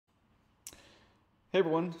Hey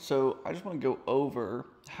everyone, so I just want to go over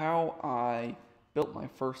how I built my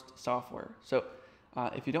first software.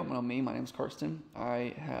 If you don't know me, my name is Karsten.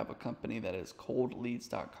 I have a company that is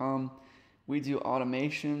coldleads.com. We do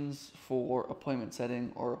automations for appointment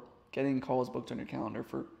setting or getting calls booked on your calendar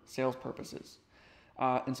for sales purposes.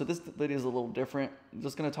 And so this video is a little different. I'm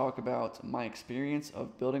just going to talk about my experience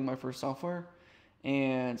of building my first software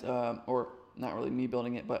and, or not really me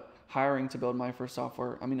building it, but hiring to build my first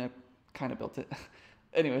software. I mean, I kind of built it.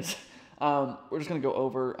 Anyways, we're just going to go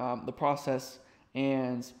over the process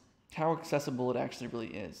and how accessible it actually really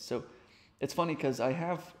is. So it's funny because I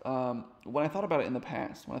have, when I thought about it in the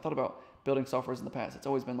past, when I thought about building softwares in the past, it's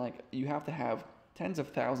always been like you have to have tens of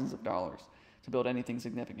thousands of dollars to build anything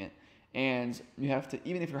significant. And you have to,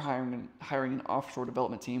 even if you're hiring an offshore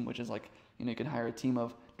development team, which is like, you can hire a team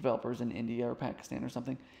of developers in India or Pakistan or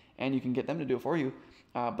something, and you can get them to do it for you.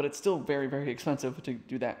 But it's still very, very expensive to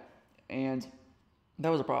do that. And that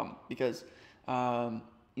was a problem because,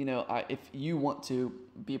 if you want to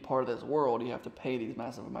be a part of this world, you have to pay these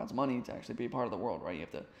massive amounts of money to actually be a part of the world, right? You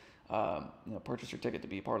have to, purchase your ticket to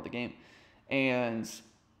be a part of the game. And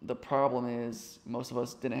the problem is most of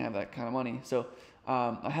us didn't have that kind of money. So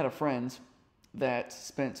I had a friend that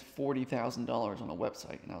spent $40,000 on a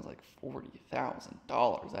website, and I was like,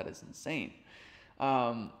 $40,000? That is insane.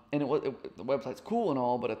 And the website's cool and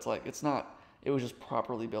all, but it's like it was just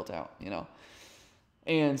properly built out.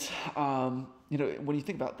 And when you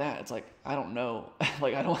think about that, it's like I don't know,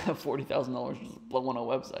 like I don't have $40,000 to just blow on a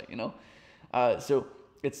website. So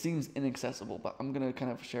it seems inaccessible, but I'm gonna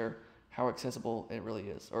kind of share how accessible it really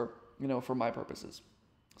is, or for my purposes.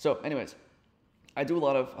 So, anyways, I do a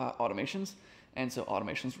lot of automations, and so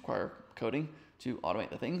automations require coding to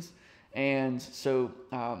automate the things. And so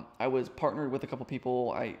I was partnered with a couple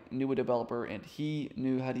people. I knew a developer, and he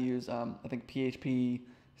knew how to use, I think, PHP,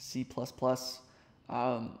 C++,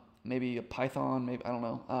 maybe a Python, maybe, I don't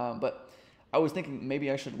know. But I was thinking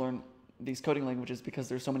maybe I should learn these coding languages because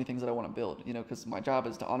there's so many things that I want to build, because my job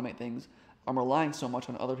is to automate things. I'm relying so much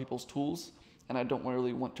on other people's tools, and I don't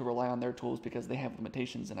really want to rely on their tools because they have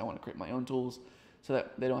limitations, and I want to create my own tools so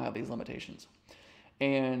that they don't have these limitations.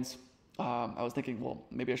 And I was thinking, well,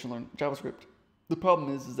 maybe I should learn JavaScript. The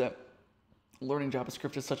problem is that learning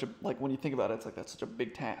JavaScript is such a, like, when you think about it, it's like that's such a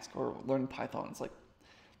big task. Or learning Python, it's like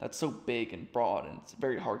that's so big and broad, and it's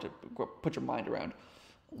very hard to put your mind around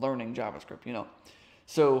learning JavaScript.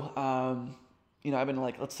 So I've been,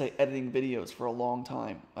 like, let's say, editing videos for a long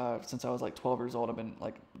time. Since I was like 12 years old, I've been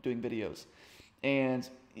like doing videos, and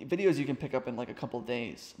videos you can pick up in like a couple of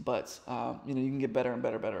days, but you can get better and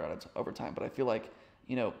better at it over time. But I feel like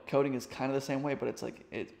coding is kind of the same way, but it's like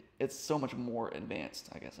it's so much more advanced,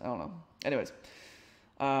 I guess. I don't know. Anyways,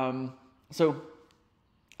 so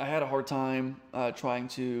I had a hard time trying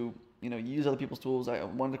to use other people's tools. I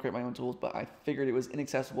wanted to create my own tools, but I figured it was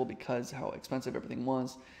inaccessible because how expensive everything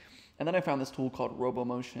was. And then I found this tool called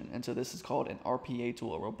RoboMotion, and so this is called an RPA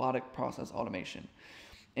tool, a robotic process automation.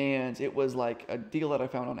 And it was like a deal that I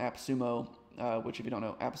found on AppSumo, which, if you don't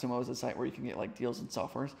know, AppSumo is a site where you can get like deals and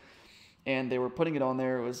softwares. And they were putting it on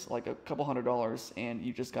there. It was like a couple $100, and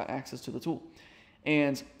you just got access to the tool.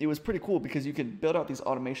 And it was pretty cool because you can build out these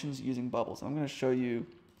automations using bubbles. I'm going to show you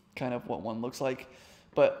kind of what one looks like.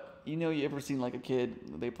 But you ever seen like a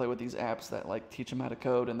kid, they play with these apps that like teach them how to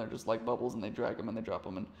code, and they're just like bubbles, and they drag them and they drop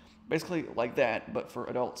them, and basically like that, but for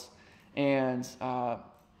adults. And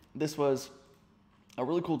this was a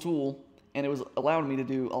really cool tool, and it was allowing me to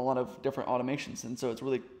do a lot of different automations. And so it's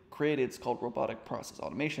really created, it's called robotic process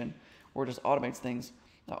automation, where it just automates things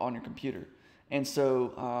on your computer. And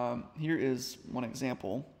so here is one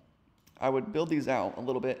example. I would build these out a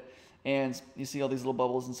little bit, and you see all these little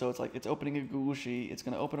bubbles, and so it's like it's opening a Google Sheet, it's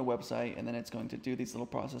going to open a website, and then it's going to do these little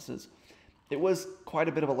processes. It was quite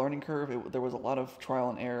a bit of a learning curve. There was a lot of trial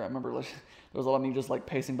and error. I remember there was a lot of me just like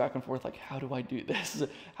pacing back and forth, like, how do I do this?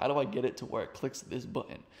 How do I get it to where it clicks this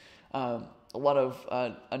button? A lot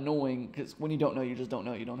of annoying, because when you don't know, you just don't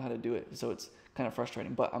know. You don't know how to do it. So it's kind of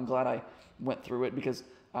frustrating. But I'm glad I went through it because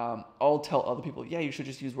I'll tell other people, yeah, you should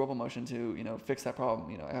just use RoboMotion to fix that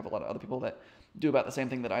problem. I have a lot of other people that do about the same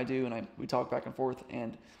thing that I do, and we talk back and forth,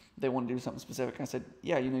 and they want to do something specific. I said,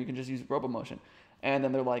 yeah, you can just use RoboMotion. And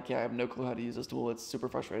then they're like, yeah, I have no clue how to use this tool. It's super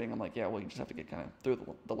frustrating. I'm like, yeah, well, you just have to get kind of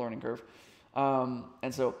through the learning curve.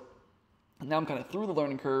 And so now I'm kind of through the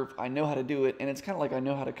learning curve. I know how to do it, and it's kind of like I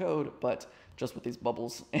know how to code, but just with these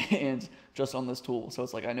bubbles and just on this tool. So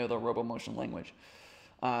it's like I know the RoboMotion language.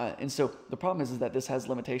 And so the problem is that this has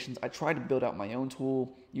limitations. I tried to build out my own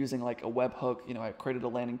tool using like a webhook. I created a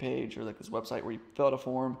landing page or like this website where you fill out a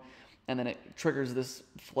form, and then it triggers this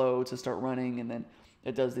flow to start running, and then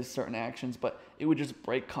it does these certain actions, but it would just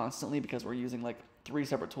break constantly because we're using like 3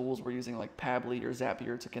 separate tools. We're using like Pabbly or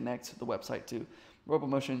Zapier to connect the website to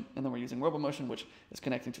RoboMotion, and then we're using RoboMotion, which is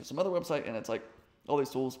connecting to some other website, and it's like all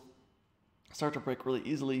these tools start to break really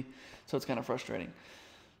easily, so it's kind of frustrating.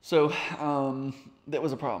 So that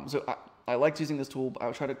was a problem. So I liked using this tool. I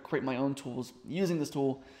would try to create my own tools using this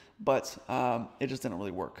tool, but it just didn't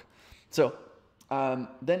really work. So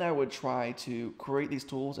then I would try to create these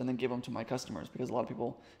tools and then give them to my customers, because a lot of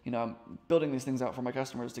people, I'm building these things out for my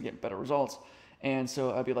customers to get better results. And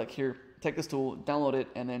so I'd be like, here, take this tool, download it,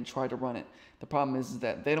 and then try to run it. The problem is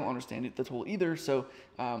that they don't understand the tool either. So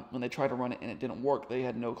when they tried to run it and it didn't work, they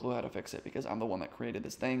had no clue how to fix it, because I'm the one that created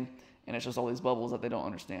this thing, and it's just all these bubbles that they don't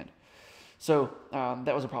understand. So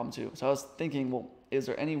that was a problem too. So I was thinking, well, is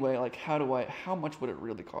there any way, like, how much would it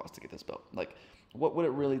really cost to get this built? Like, what would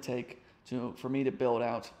it really take for me to build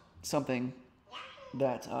out something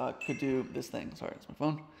that could do this thing? Sorry, it's my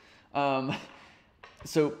phone.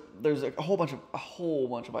 So there's a whole bunch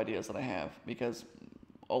of ideas that I have, because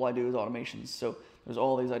all I do is automations. So there's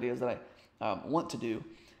all these ideas that I want to do,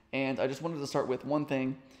 and I just wanted to start with one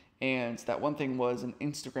thing, and that one thing was an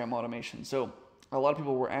Instagram automation. So a lot of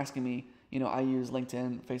people were asking me, I use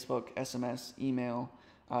LinkedIn, Facebook, SMS, email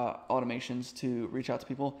automations to reach out to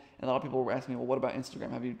people, and a lot of people were asking me, well, what about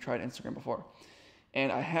Instagram? Have you tried Instagram before?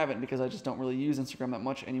 And I haven't, because I just don't really use Instagram that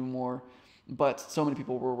much anymore. But so many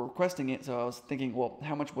people were requesting it, so I was thinking, well,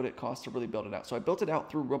 how much would it cost to really build it out? So I built it out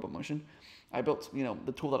through RoboMotion. I built,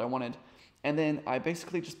 the tool that I wanted, and then I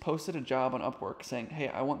basically just posted a job on Upwork saying, hey,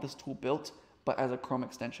 I want this tool built, but as a Chrome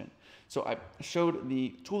extension. So I showed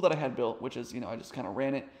the tool that I had built, which is, I just kind of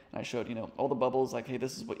ran it, and I showed, all the bubbles, like, hey,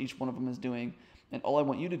 this is what each one of them is doing, and all I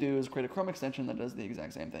want you to do is create a Chrome extension that does the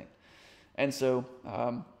exact same thing. And so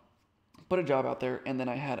put a job out there, and then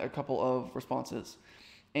I had a couple of responses.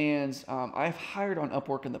 And I've hired on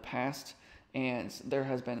Upwork in the past, and there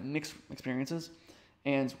has been mixed experiences.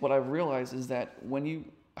 And what I've realized is that when you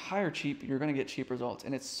hire cheap, you're going to get cheap results,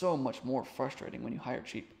 and it's so much more frustrating when you hire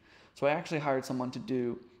cheap. So I actually hired someone to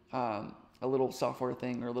do a little software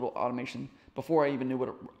thing or a little automation before I even knew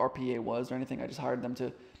what RPA was or anything. I just hired them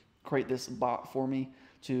to create this bot for me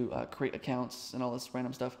to create accounts and all this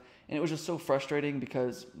random stuff. And it was just so frustrating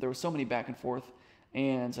because there was so many back and forth.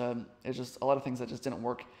 And it's just a lot of things that just didn't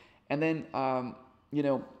work. And then,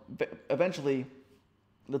 eventually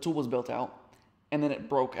the tool was built out, and then it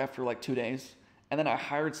broke after like 2 days. And then I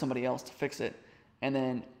hired somebody else to fix it, and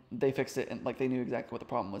then they fixed it, and like they knew exactly what the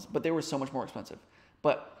problem was, but they were so much more expensive.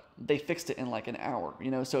 But they fixed it in like an hour,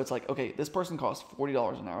 So it's like, okay, this person costs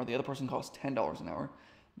 $40 an hour, the other person costs $10 an hour.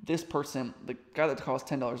 This person, the guy that costs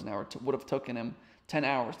 $10 an hour, would have taken him 10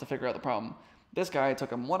 hours to figure out the problem. This guy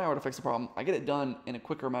took him 1 hour to fix the problem. I get it done in a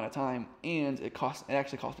quicker amount of time, and it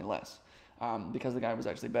actually cost me less because the guy was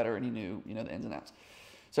actually better and he knew the ins and outs.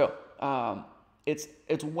 So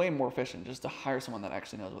it's way more efficient just to hire someone that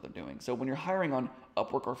actually knows what they're doing. So when you're hiring on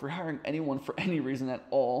Upwork, or if you're hiring anyone for any reason at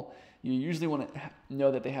all, you usually want to know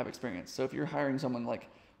that they have experience. So if you're hiring someone like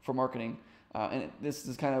for marketing, this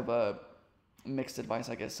is kind of a mixed advice,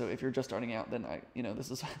 I guess. So if you're just starting out, then this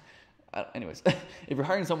is. Anyways, if you're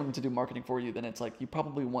hiring someone to do marketing for you, then it's like you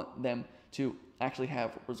probably want them to actually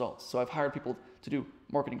have results. So I've hired people to do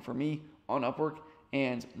marketing for me on Upwork,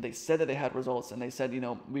 and they said that they had results, and they said,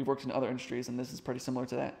 we've worked in other industries, and this is pretty similar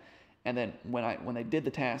to that. And then when they did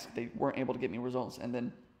the task, they weren't able to get me results, and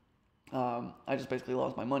then I just basically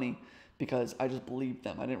lost my money because I just believed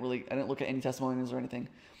them. I didn't look at any testimonials or anything.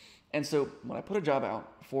 And so when I put a job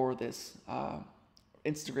out for this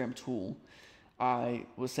Instagram tool, I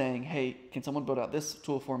was saying, hey, can someone build out this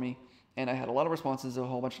tool for me? And I had a lot of responses of a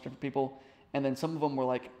whole bunch of different people. And then some of them were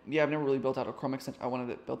like, yeah, I've never really built out a Chrome extension. I wanted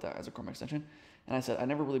it built out as a Chrome extension. And I said, I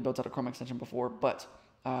never really built out a Chrome extension before, but,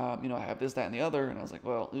 I have this, that, and the other. And I was like,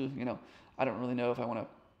 well, I don't really know if I want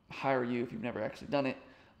to hire you if you've never actually done it.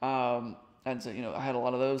 And so, I had a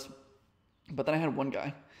lot of those. But then I had one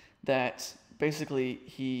guy that basically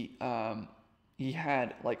he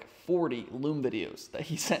had like 40 Loom videos that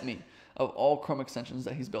he sent me of all Chrome extensions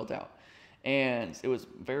that he's built out. And it was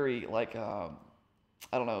very like, it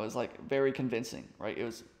was like very convincing, right? It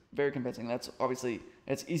was very convincing. That's obviously,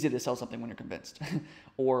 it's easy to sell something when you're convinced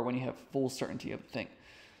or when you have full certainty of the thing.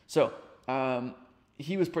 So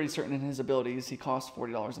he was pretty certain in his abilities. He cost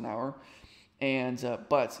 $40 an hour,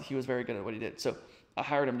 but he was very good at what he did. So I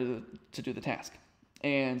hired him to do the task,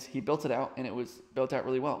 and he built it out, and it was built out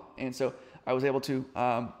really well. And so I was able to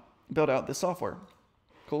build out this software.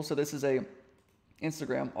 Cool. So this is a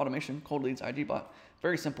Instagram automation, cold leads IG bot.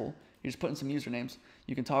 Very simple. You just put in some usernames.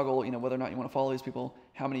 You can toggle, whether or not you want to follow these people,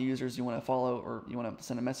 how many users you want to follow or you want to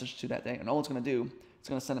send a message to that day. And all it's going to do it's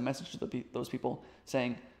going to send a message to those people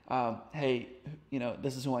saying, hey,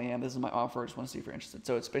 this is who I am. This is my offer. I just want to see if you're interested.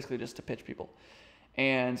 So it's basically just to pitch people.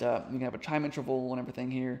 And you can have a time interval and everything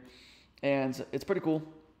here. And it's pretty cool.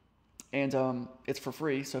 And it's for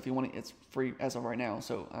free. So if you want it, it's free as of right now.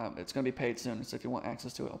 So it's going to be paid soon. So if you want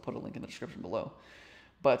access to it, I'll put a link in the description below.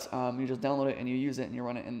 But you just download it and you use it and you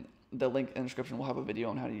run it. And the link in the description will have a video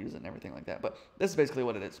on how to use it and everything like that. But this is basically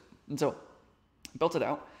what it is. And so built it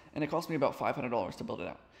out. And it cost me about $500 to build it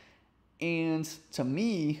out. And to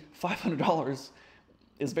me, $500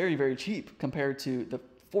 is very, very cheap compared to the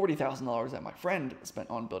 $40,000 that my friend spent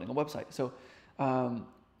on building a website. So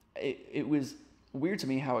it was weird to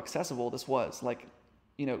me how accessible this was. Like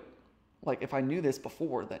if I knew this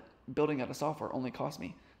before, that building out a software only cost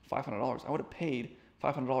me $500, I would have paid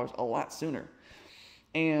 $500 a lot sooner.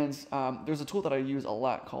 And there's a tool that I use a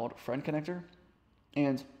lot called Friend Connector.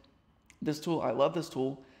 And this tool, I love this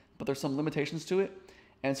tool, but there's some limitations to it.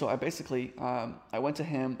 And so I basically, I went to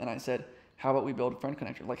him and I said, how about we build a Friend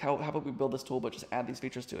Connector? Like, how about we build this tool, but just add these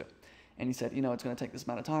features to it? And he said, it's going to take this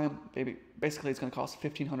amount of time. Basically, it's going to cost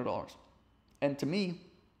 $1,500. And to me,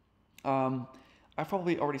 I've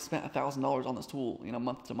probably already spent $1,000 on this tool,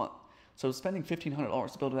 month to month. So spending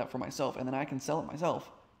 $1,500 to build it out for myself, and then I can sell it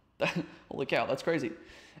myself. Holy cow, that's crazy.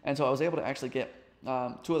 And so I was able to actually get 2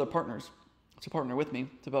 other partners to partner with me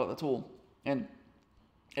to build out the tool. And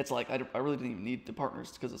it's like, I really didn't even need the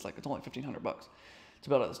partners because it's only $1,500 to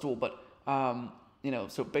build out this tool. But,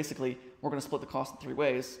 so basically we're going to split the cost in 3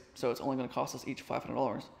 ways. So it's only going to cost us each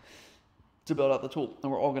 $500 to build out the tool.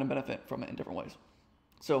 And we're all going to benefit from it in different ways.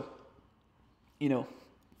 So,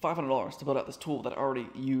 $500 to build out this tool that I already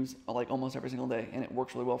use almost every single day. And it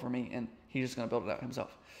works really well for me. And he's just going to build it out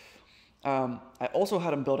himself. I also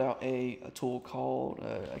had him build out a tool called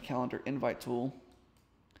a calendar invite tool.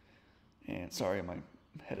 And sorry, my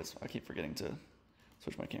head is, I keep forgetting to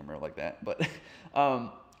switch my camera like that. But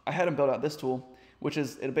I had him build out this tool, which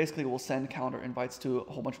is, it basically will send calendar invites to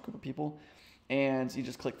a whole bunch of group of people. And you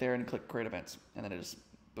just click there and click create events. And then it just,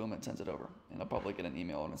 boom, it sends it over. And I'll probably get an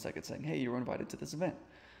email in a second saying, hey, you were invited to this event.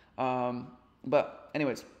 But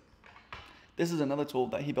anyways, this is another tool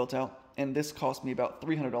that he built out. And this cost me about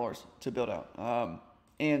 $300 to build out.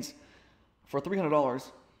 And for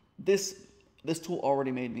 $300, this tool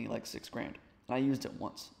already made me like $6,000. And I used it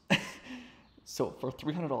once. So for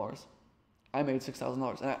 $300, I made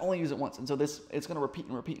 $6,000, and I only use it once. And so it's going to repeat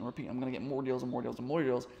and repeat and repeat. I'm going to get more deals and more deals and more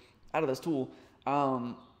deals out of this tool.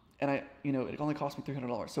 And it only cost me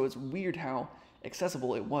 $300. So it's weird how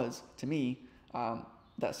accessible it was to me.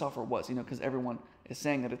 That software was, because everyone is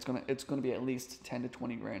saying that it's going to be at least 10 to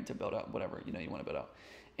 20 grand to build out whatever, you want to build out.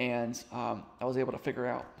 And I was able to figure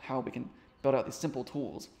out how we can build out these simple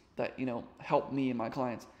tools that, help me and my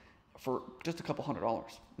clients for just a couple $100,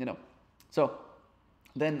 So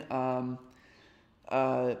then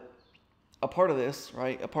a part of this,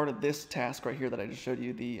 right, a part of this task right here that I just showed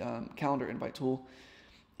you, the calendar invite tool,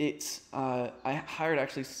 I hired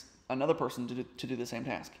actually another person to do the same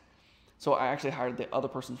task. So I actually hired the other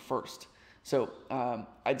person first. So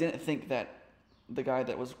I didn't think that the guy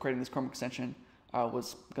that was creating this Chrome extension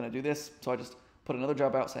was going to do this. So I just put another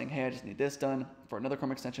job out saying, hey, I just need this done for another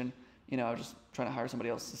Chrome extension. I was just trying to hire somebody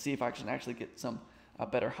else to see if I can actually get some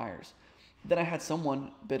better hires. Then I had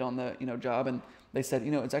someone bid on the job, and they said,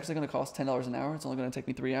 it's actually going to cost $10 an hour. It's only going to take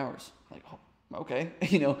me 3 hours. Like, oh, okay,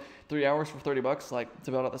 3 hours for $30, like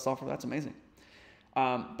to build out the software. That's amazing.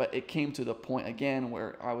 But it came to the point again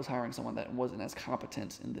where I was hiring someone that wasn't as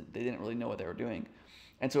competent and they didn't really know what they were doing.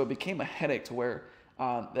 And so it became a headache to where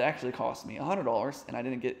it actually cost me $100 and I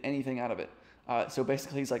didn't get anything out of it. So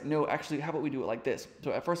basically he's like, no, actually, how about we do it like this?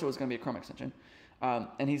 So at first it was going to be a Chrome extension.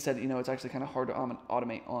 And he said, it's actually kind of hard to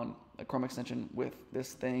automate on a Chrome extension with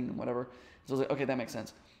this thing and whatever. So I was like, okay, that makes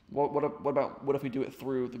sense. What if we do it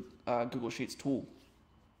through the Google Sheets tool,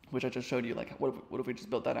 which I just showed you? Like, what if we just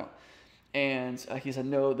built that out? And he said,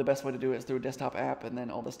 no, the best way to do it is through a desktop app and then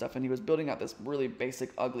all this stuff. And he was building out this really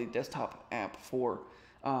basic, ugly desktop app for,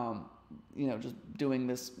 just doing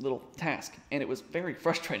this little task. And it was very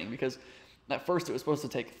frustrating because at first it was supposed to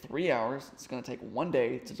take 3 hours. It's going to take 1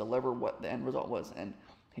 day to deliver what the end result was. And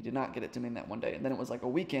he did not get it to me in that 1 day. And then it was like a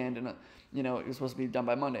weekend and, it was supposed to be done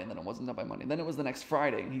by Monday and then it wasn't done by Monday. And then it was the next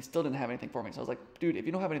Friday and he still didn't have anything for me. So I was like, dude, if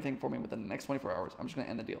you don't have anything for me within the next 24 hours, I'm just going to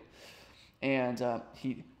end the deal. And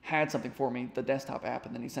he had something for me, the desktop app,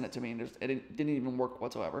 and then he sent it to me, and it didn't even work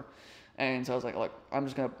whatsoever. And so I was like, look,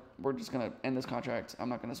 we're just gonna end this contract. I'm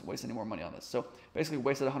not gonna waste any more money on this. So basically,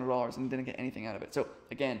 wasted $100 and didn't get anything out of it. So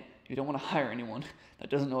again, you don't want to hire anyone that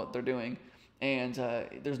doesn't know what they're doing, and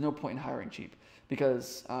there's no point in hiring cheap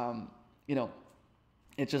because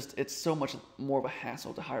it's so much more of a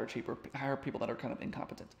hassle to hire people that are kind of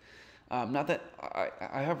incompetent. Not that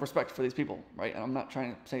I have respect for these people, right? And I'm not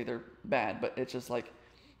trying to say they're bad, but it's just like,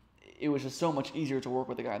 it was just so much easier to work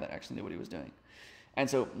with a guy that actually knew what he was doing. And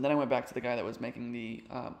so then I went back to the guy that was making the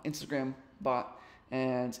Instagram bot,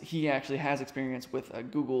 and he actually has experience with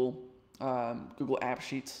Google App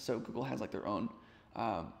Sheets. So Google has like their own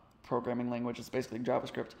programming language. It's basically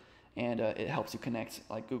JavaScript, and it helps you connect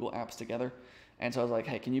like Google apps together. And so I was like,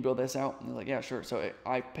 hey, can you build this out? And he was like, yeah, sure. So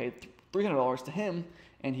I paid $300 to him,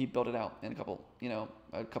 and he built it out in a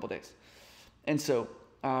couple days. And so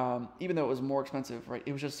even though it was more expensive, right,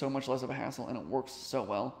 it was just so much less of a hassle, and it works so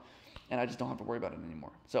well, and I just don't have to worry about it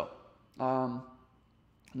anymore. So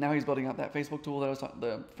now he's building out that Facebook tool that I was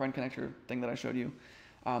the friend connector thing that I showed you,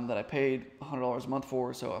 that I paid $100 a month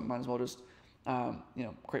for. So I might as well just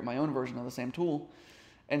create my own version of the same tool.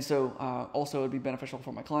 And so also it'd be beneficial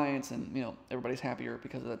for my clients, and everybody's happier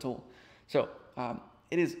because of that tool. So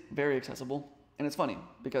it is very accessible, and it's funny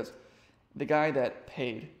because the guy that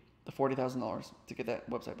paid the $40,000 to get that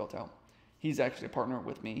website built out, he's actually a partner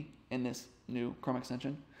with me in this new Chrome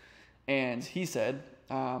extension, and he said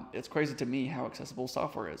it's crazy to me how accessible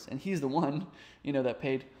software is, and he's the one that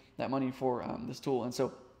paid that money for this tool. And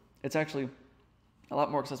so it's actually a lot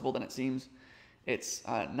more accessible than it seems. It's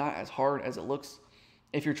not as hard as it looks.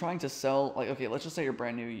 If you're trying to sell, like, okay, let's just say you're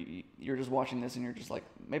brand new, you're just watching this and you're just like,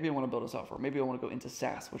 maybe I want to build a software. Maybe I want to go into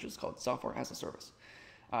Saas, which is called Software as a Service.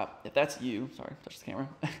 If that's you, sorry, touch the camera.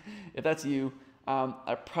 If that's you,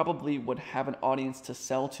 I probably would have an audience to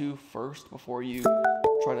sell to first before you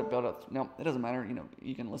try to build up. Now, it doesn't matter,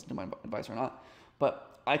 you can listen to my advice or not,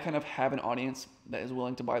 but I kind of have an audience that is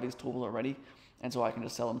willing to buy these tools already, and so I can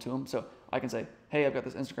just sell them to them. So I can say, hey, I've got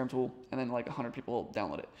this Instagram tool, and then like 100 people will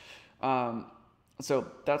download it. So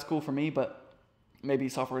that's cool for me, but maybe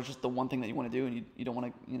software is just the one thing that you want to do, and you don't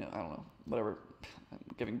want to, I don't know, whatever. I'm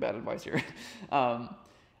giving bad advice here. I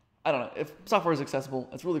don't know. If software is accessible,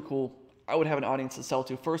 it's really cool. I would have an audience to sell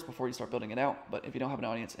to first before you start building it out. But if you don't have an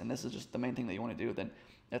audience and this is just the main thing that you want to do, then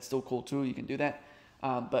that's still cool too. You can do that.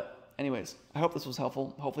 But anyways, I hope this was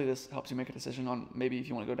helpful. Hopefully this helps you make a decision on maybe if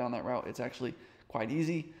you want to go down that route. It's actually quite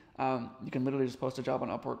easy. You can literally just post a job on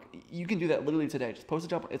Upwork. You can do that literally today. Just post a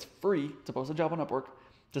job. It's free to post a job on Upwork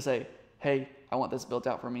to say, hey, I want this built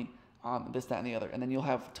out for me, this, that, and the other. And then you'll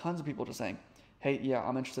have tons of people just saying, hey, yeah,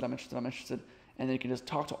 I'm interested. And then you can just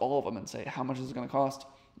talk to all of them and say, how much is it going to cost?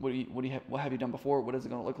 What have you done before? What is it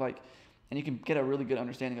going to look like? And you can get a really good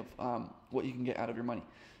understanding of what you can get out of your money.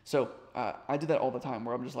 So I do that all the time,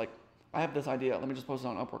 where I'm just like, I have this idea. Let me just post it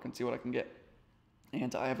on Upwork and see what I can get.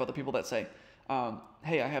 And I have other people that say,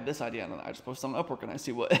 hey, I have this idea, and I just post it on Upwork and I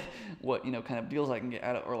see what kind of deals I can get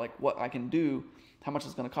out of, or like what I can do, how much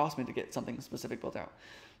it's going to cost me to get something specific built out.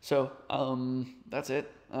 So that's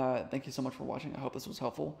it. Thank you so much for watching. I hope this was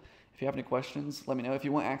helpful. If you have any questions, let me know. If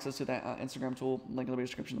you want access to that Instagram tool, link in the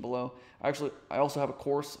description below. I also have a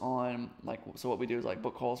course on so what we do is like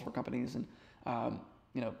book calls for companies and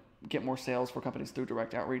get more sales for companies through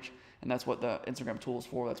direct outreach, and that's what the Instagram tool is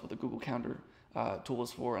for. That's what the Google Calendar tool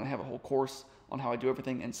is for, and I have a whole course on how I do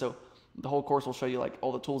everything. And so the whole course will show you like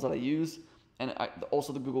all the tools that I use, and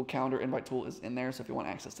also the Google Calendar invite tool is in there. So if you want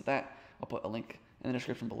access to that, I'll put a link in the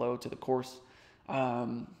description below to the course.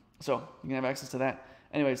 So you can have access to that.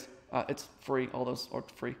 Anyways, it's free. All those are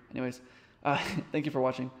free. Anyways, thank you for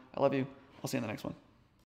watching. I love you. I'll see you in the next one.